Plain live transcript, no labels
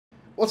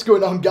What's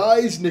going on,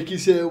 guys? Nick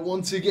is here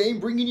once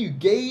again, bringing you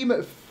game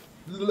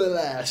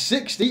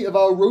 60 of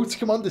our Road to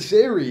Commander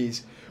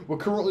series. We're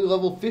currently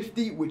level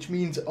 50, which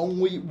means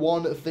only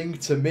one thing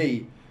to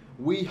me.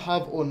 We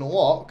have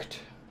unlocked...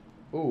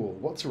 Oh,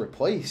 what to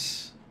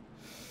replace?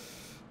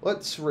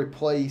 Let's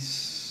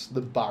replace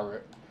the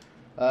Barrett.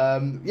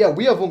 Yeah,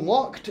 we have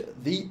unlocked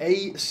the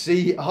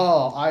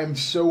ACR. I am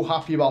so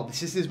happy about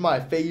this. This is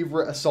my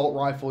favourite assault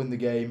rifle in the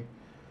game.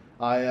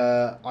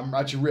 I'm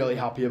actually really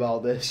happy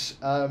about this.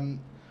 I'll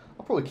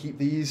probably keep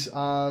these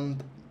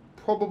and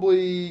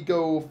probably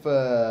go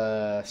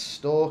for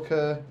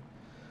Stalker,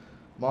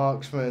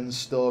 Marksman,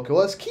 Stalker.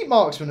 Let's keep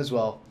Marksman as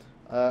well.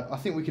 I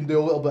think we can do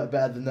a little bit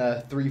better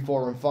than 3,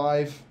 4, and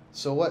 5.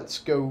 So let's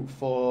go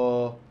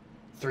for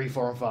 3,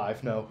 4, and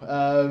 5.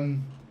 No.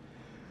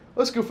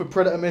 Let's go for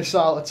Predator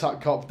Missile,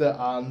 Attack Copter,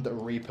 and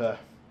Reaper.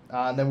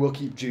 And then we'll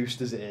keep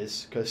Juiced as it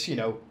is. Because, you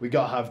know, we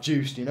gotta have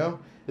Juiced, you know?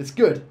 It's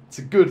good. It's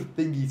a good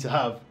thingy to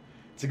have.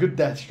 It's a good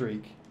death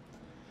streak.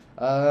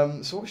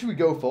 So what should we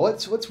go for?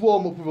 Let's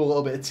warm up with a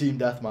little bit of Team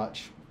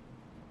Deathmatch.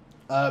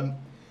 I've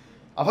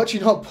actually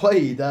not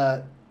played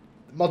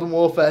Modern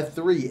Warfare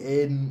 3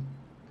 in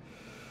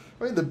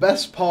I mean the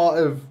best part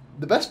of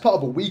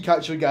a week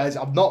actually, guys.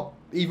 I've not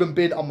even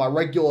been on my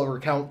regular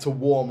account to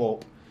warm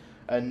up.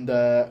 And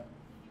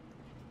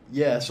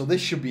yeah, so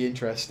this should be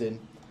interesting.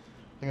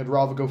 I think I'd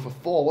rather go for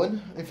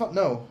Fallen. In fact,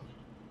 no.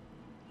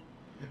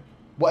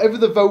 Whatever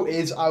the vote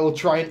is, I will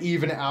try and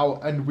even it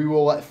out, and we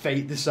will let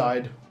fate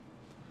decide.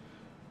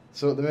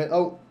 So at the minute...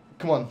 Oh,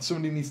 come on.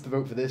 Somebody needs to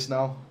vote for this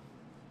now.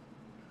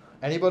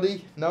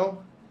 Anybody?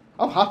 No?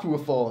 I'm happy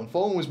with Fallen.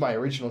 Fallen was my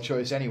original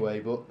choice anyway,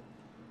 but...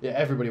 Yeah,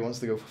 everybody wants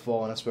to go for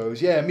Fallen, I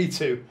suppose. Yeah, me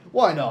too.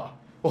 Why not?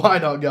 Why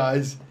not,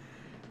 guys?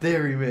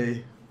 Deary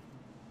me.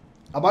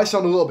 I might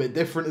sound a little bit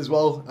different as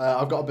well.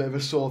 I've got a bit of a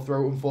sore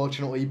throat,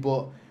 unfortunately,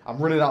 but I'm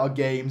running out of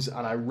games,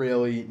 and I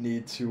really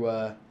need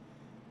to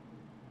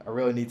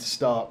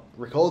start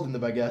recording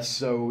them, I guess.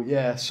 So,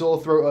 yeah,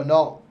 sore throat or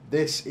not,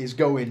 this is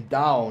going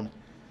down.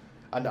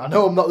 And I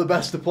know I'm not the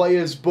best of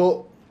players,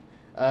 but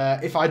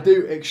if I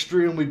do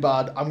extremely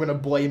bad, I'm going to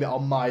blame it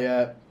on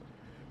my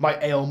my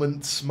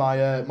ailments,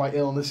 my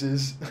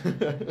illnesses.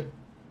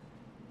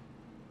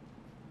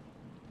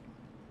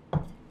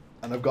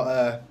 And I've got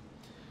a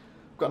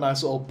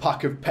nice little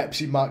pack of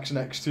Pepsi Max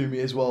next to me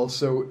as well,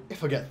 so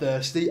if I get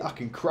thirsty, I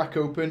can crack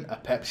open a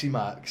Pepsi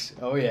Max.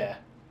 Oh yeah.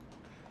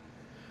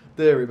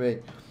 Deary me.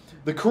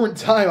 The current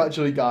time,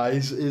 actually,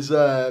 guys, is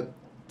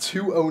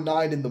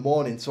 2:09 in the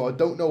morning, so I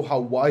don't know how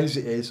wise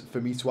it is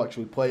for me to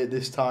actually play at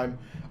this time.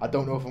 I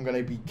don't know if I'm going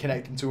to be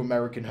connecting to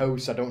American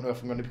hosts. I don't know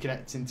if I'm going to be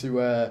connecting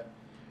to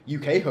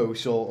UK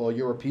hosts or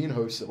European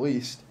hosts at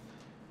least.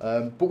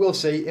 But we'll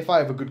see. If I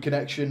have a good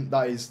connection,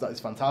 that is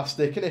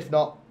fantastic, and if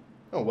not,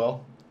 oh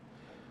well.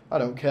 I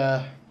don't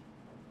care.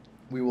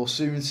 We will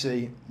soon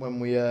see when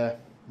we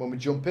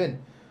jump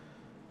in.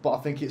 But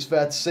I think it's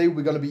fair to say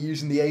we're going to be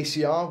using the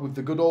ACR with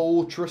the good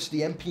old trusty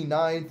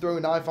MP9,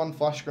 throwing knife and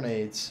flash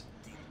grenades.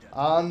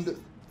 And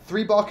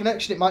 3-bar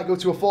connection, it might go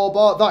to a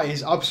 4-bar. That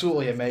is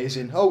absolutely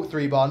amazing. Oh,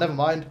 3-bar, never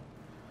mind.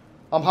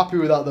 I'm happy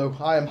with that though.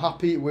 I am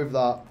happy with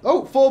that.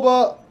 Oh,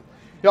 4-bar.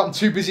 Yeah, I'm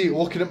too busy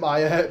looking at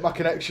my my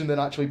connection than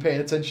actually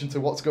paying attention to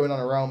what's going on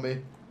around me.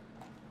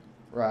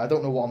 Right, I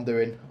don't know what I'm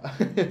doing.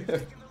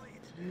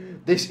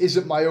 This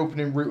isn't my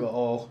opening route at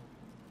all.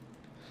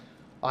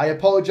 I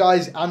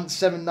apologise,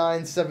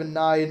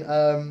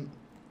 Ant7979.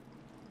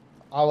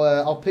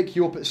 I'll pick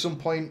you up at some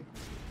point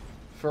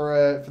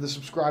for the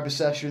subscriber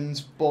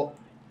sessions, but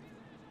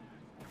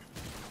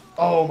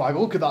oh my,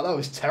 look at that! That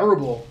was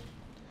terrible.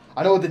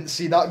 I know I didn't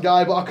see that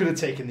guy, but I could have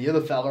taken the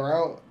other fella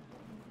out.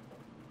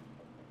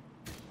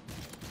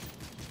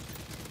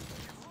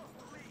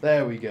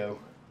 There we go.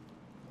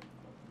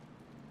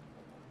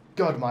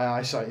 God, my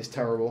eyesight is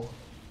terrible.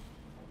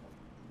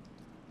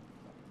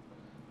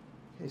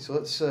 Okay, so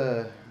let's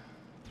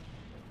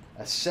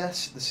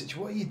assess the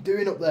situation. What are you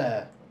doing up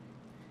there?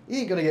 You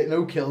ain't gonna get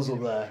no kills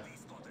up there.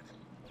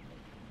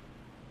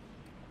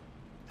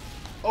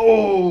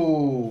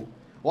 Oh,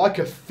 like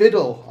a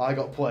fiddle, I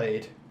got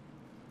played.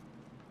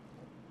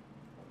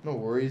 No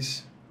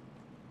worries.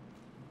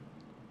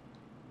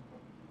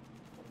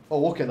 Oh,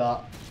 look at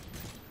that.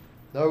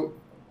 No,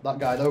 that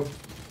guy though.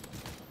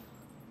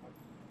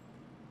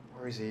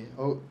 Where is he?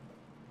 Oh.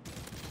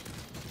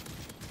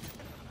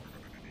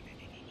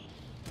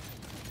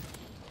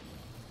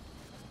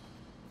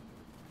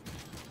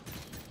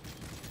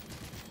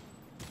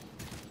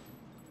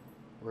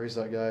 Where is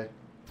that guy?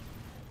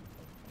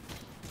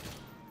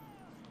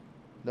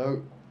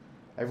 No.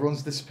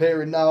 Everyone's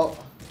disappearing now.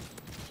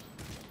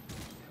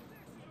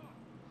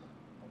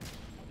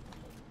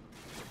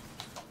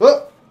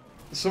 Oh!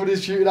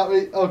 Somebody's shooting at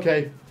me.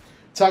 Okay.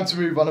 Time to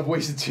move on. I've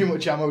wasted too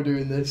much ammo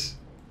doing this.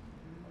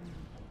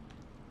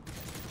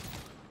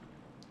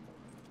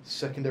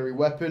 Secondary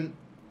weapon.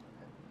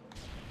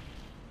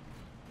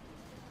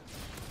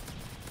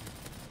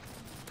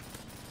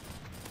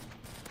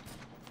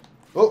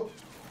 Oh!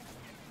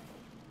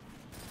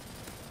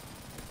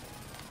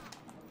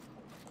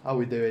 How are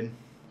we doing?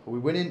 Are we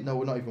winning? No,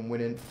 we're not even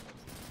winning.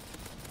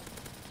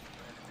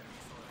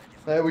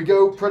 There we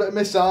go. Predator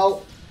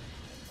missile.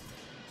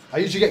 I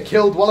usually get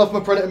killed one off my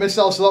Predator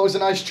missile, so that was a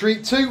nice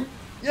treat too.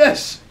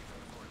 Yes!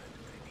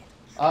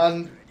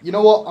 And you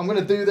know what? I'm going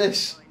to do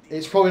this.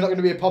 It's probably not going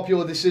to be a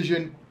popular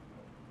decision.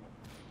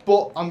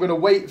 But I'm going to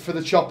wait for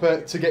the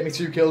chopper to get me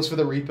 2 kills for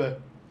the Reaper.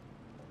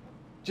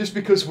 Just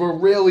because we're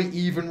really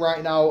even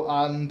right now,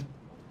 and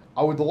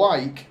I would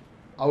like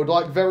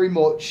very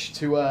much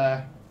to,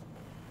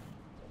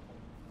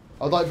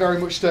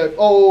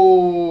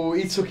 oh,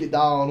 he took it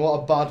down.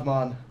 What a bad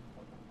man.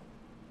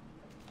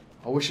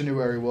 I wish I knew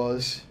where he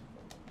was.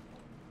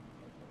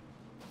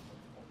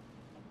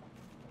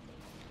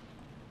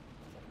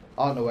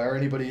 I don't know where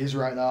anybody is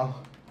right now.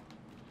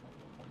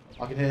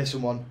 I can hear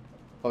someone.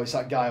 Oh, it's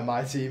that guy on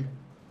my team.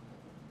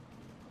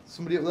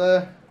 Somebody up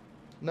there?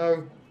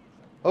 No.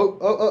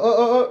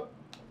 Oh.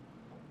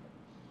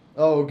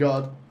 Oh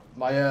God.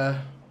 My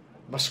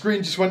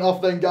screen just went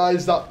off then,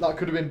 guys. That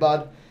could have been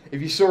bad.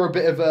 If you saw a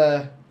bit of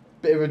a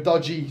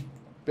dodgy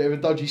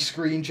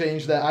screen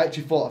change there, I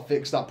actually thought I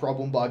fixed that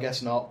problem, but I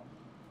guess not.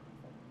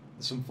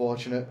 It's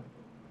unfortunate.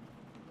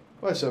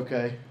 Well, it's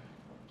okay.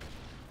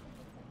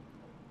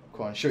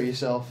 Come on, show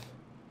yourself.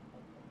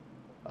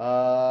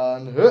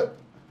 And that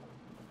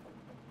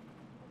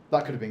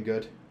could have been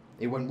good.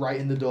 It went right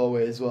in the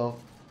doorway as well.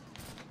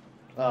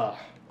 Ah.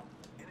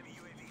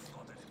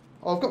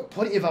 Oh, I've got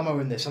plenty of ammo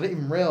in this. I didn't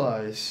even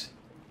realise.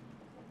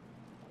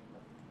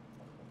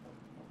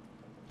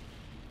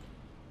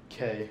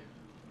 Okay.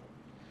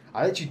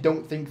 I actually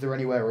don't think they're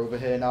anywhere over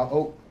here now.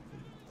 Oh.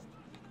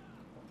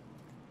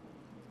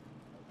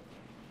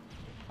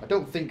 I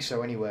don't think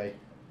so anyway.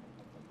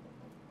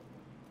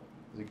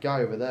 There's a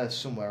guy over there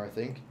somewhere, I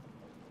think.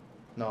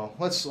 No,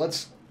 let's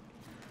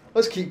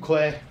keep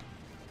clear.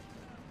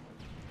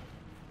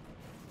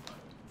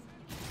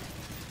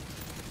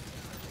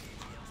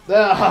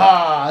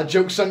 Ah,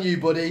 joke's on you,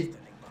 buddy.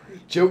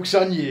 Joke's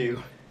on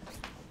you.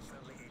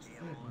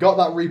 Got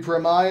that Reaper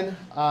of mine,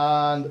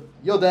 and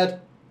you're dead.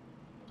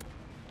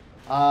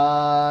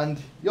 And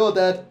you're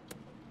dead.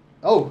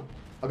 Oh,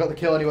 I got the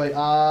kill anyway,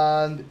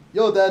 and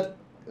you're dead.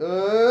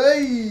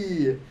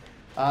 Hey!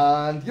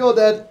 And you're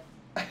dead.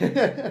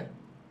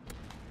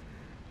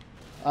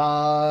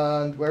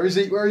 And where is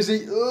he? Where is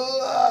he?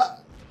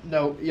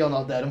 No, you're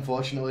not dead,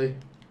 unfortunately.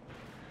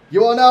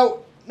 You are now.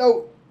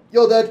 No,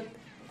 you're dead.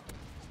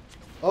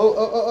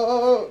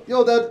 Oh,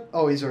 you're dead.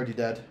 Oh, he's already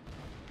dead.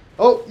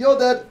 Oh, you're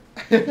dead.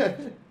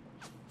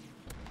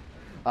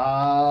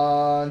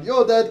 And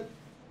you're dead.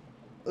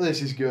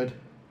 This is good.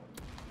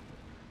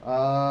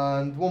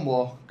 And one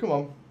more. Come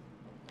on.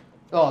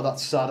 Oh,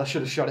 that's sad. I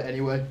should have shot it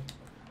anyway.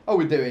 How are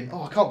we doing?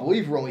 Oh, I can't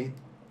believe we're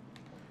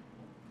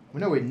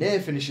nowhere near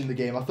finishing the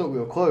game. I thought we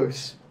were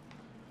close.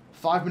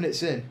 5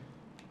 minutes in.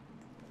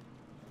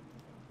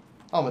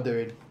 How am I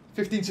doing?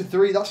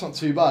 15-3. That's not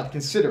too bad,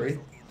 considering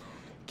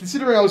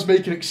I was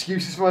making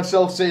excuses for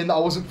myself, saying that I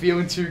wasn't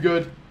feeling too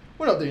good.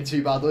 We're not doing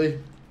too badly.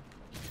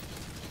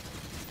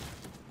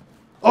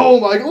 Oh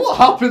my God, what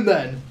happened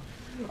then?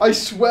 I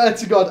swear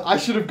to God, I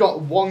should have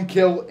got 1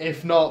 kill,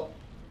 if not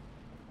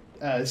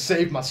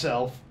saved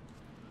myself.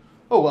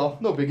 Oh well,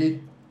 no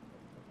biggie.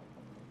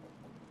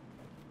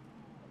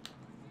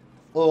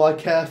 All I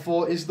care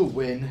for is the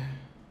win.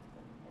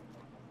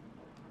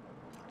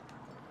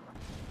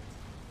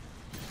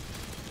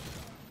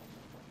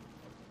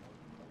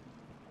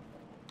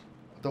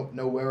 I don't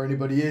know where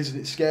anybody is and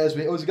it scares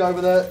me. Oh, there's a guy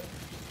over there.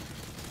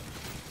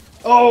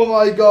 Oh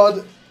my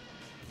God.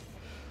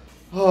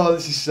 Oh,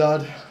 this is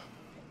sad.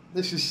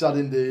 This is sad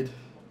indeed.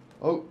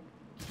 Oh.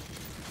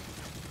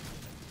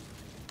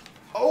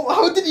 Oh,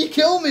 how did he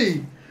kill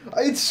me?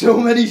 I had so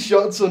many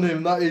shots on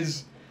him. That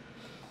is...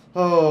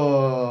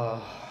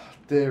 Oh,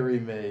 dearie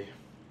me.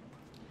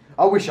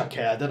 I wish I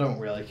cared. I don't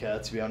really care,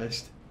 to be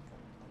honest.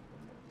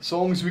 So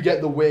long as we get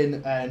the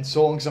win and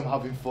so long as I'm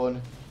having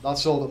fun,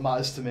 that's all that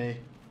matters to me.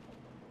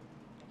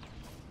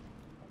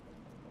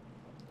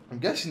 I'm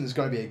guessing there's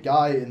going to be a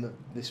guy in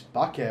this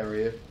back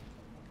area.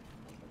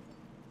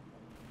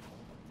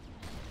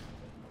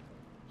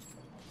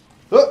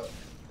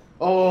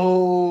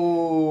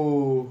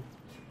 Oh!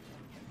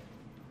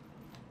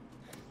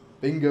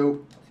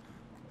 Bingo.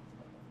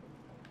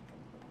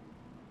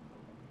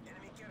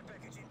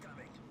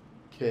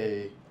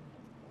 Okay.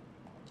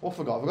 What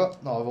have I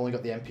got? No, I've only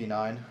got the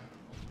MP9.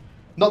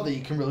 Not that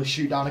you can really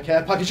shoot down a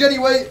care package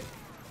anyway.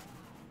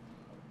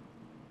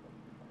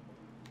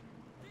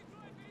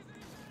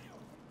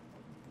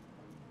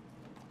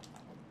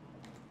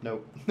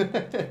 Nope.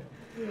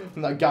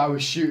 And that guy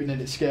was shooting and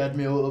it scared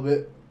me a little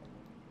bit.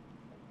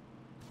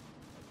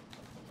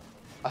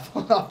 I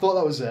thought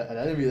that was an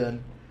enemy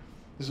then.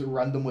 Just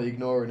randomly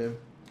ignoring him.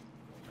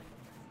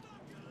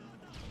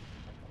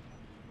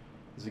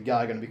 There's a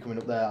guy going to be coming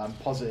up there, I'm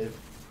positive.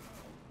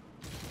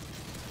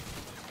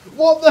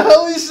 What the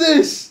hell is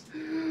this?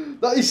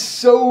 That is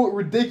so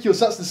ridiculous.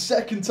 That's the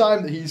second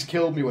time that he's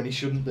killed me when he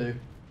shouldn't do.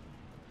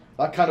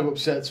 That kind of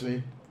upsets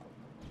me.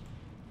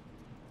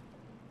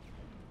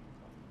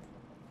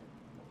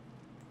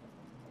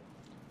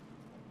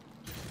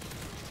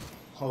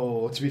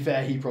 Oh, to be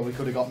fair, he probably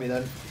could have got me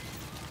then.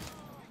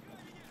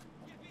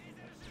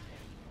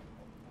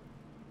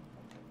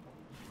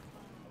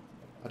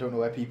 I don't know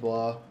where people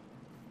are.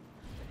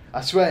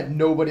 I swear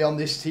nobody on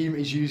this team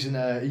is using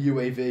a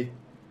UAV,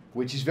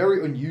 which is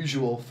very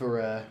unusual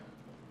for...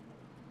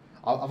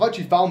 I've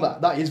actually found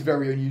that is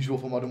very unusual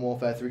for Modern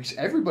Warfare 3, because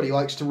everybody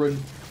likes to run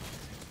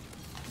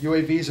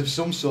UAVs of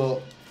some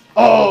sort.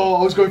 Oh,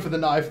 I was going for the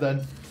knife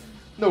then.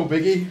 No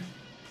biggie.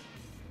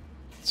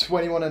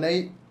 21 and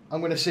 8. I'm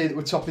going to say that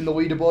we're topping the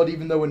leaderboard,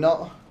 even though we're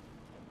not.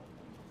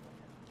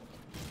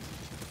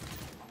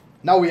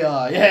 Now we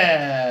are.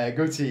 Yeah,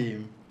 go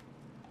team.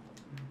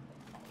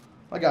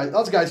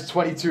 That guy's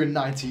 22 and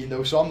 19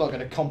 though, so I'm not going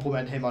to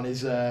compliment him on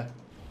his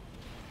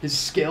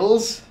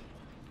skills.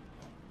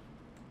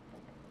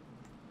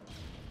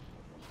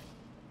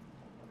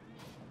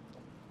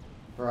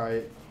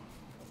 Right.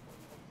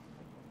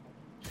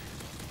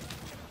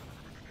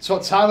 So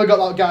what time I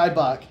got that guy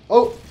back?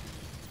 Oh!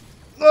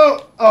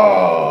 No!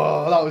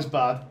 Oh, that was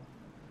bad.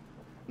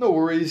 No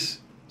worries.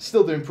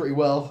 Still doing pretty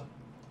well.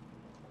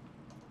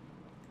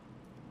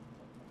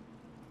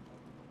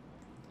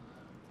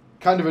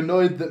 Kind of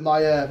annoyed that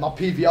my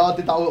PVR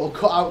did that little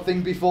cutout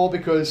thing before,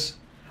 because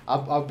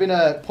I've been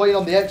playing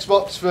on the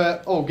Xbox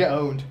for... Oh, get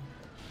owned.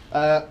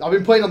 I've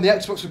been playing on the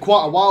Xbox for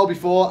quite a while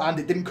before, and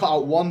it didn't cut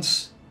out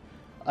once.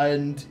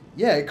 And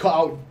yeah, it cut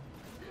out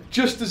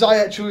just as I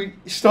actually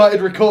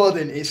started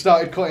recording. It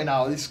started cutting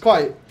out. It's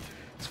quite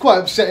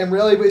upsetting,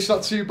 really, but it's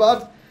not too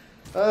bad.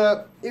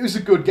 It was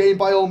a good game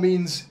by all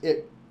means.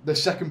 The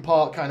second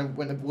part kind of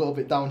went a little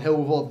bit downhill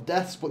with all the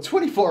deaths, but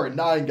 24 and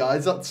 9,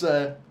 guys. That's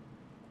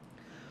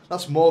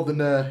more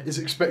than is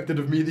expected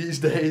of me these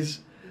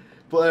days.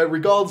 But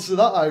regardless of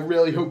that, I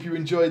really hope you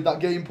enjoyed that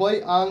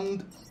gameplay,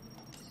 and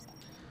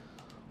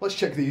let's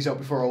check these out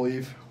before I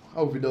leave. I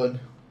hope we're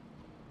done.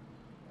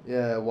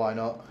 Yeah, why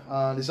not?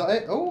 And is that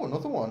it? Oh,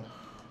 another one.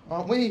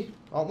 Aren't we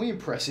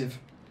impressive?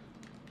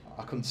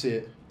 I couldn't see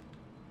it.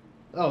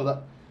 Oh,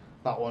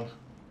 that one.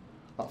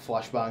 That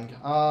flashbang.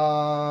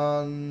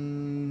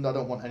 And I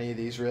don't want any of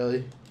these,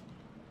 really.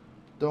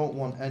 Don't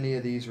want any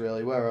of these,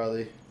 really. Where are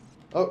they?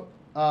 Oh,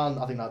 and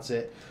I think that's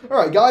it.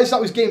 Alright, guys,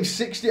 that was game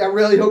 60. I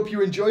really hope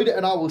you enjoyed it,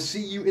 and I will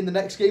see you in the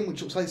next game,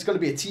 which looks like it's going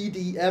to be a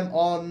TDM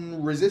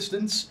on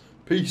Resistance.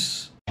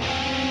 Peace.